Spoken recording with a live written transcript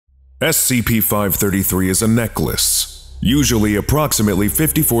SCP-533 is a necklace, usually approximately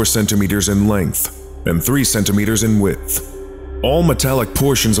 54 centimeters in length and 3 centimeters in width. All metallic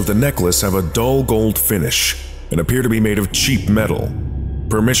portions of the necklace have a dull gold finish and appear to be made of cheap metal.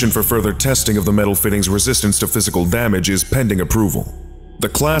 Permission for further testing of the metal fitting's resistance to physical damage is pending approval. The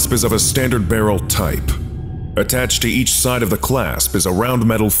clasp is of a standard barrel type. Attached to each side of the clasp is a round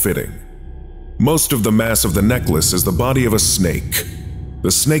metal fitting. Most of the mass of the necklace is the body of a snake. The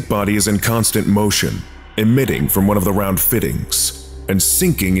snake body is in constant motion, emitting from one of the round fittings and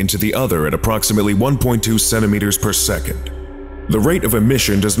sinking into the other at approximately 1.2 centimeters per second. The rate of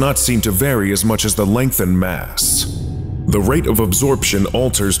emission does not seem to vary as much as the length and mass. The rate of absorption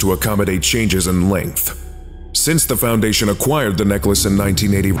alters to accommodate changes in length. Since the Foundation acquired the necklace in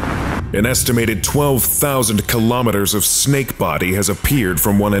 1980, an estimated 12,000 kilometers of snake body has appeared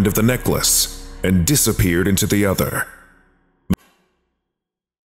from one end of the necklace and disappeared into the other.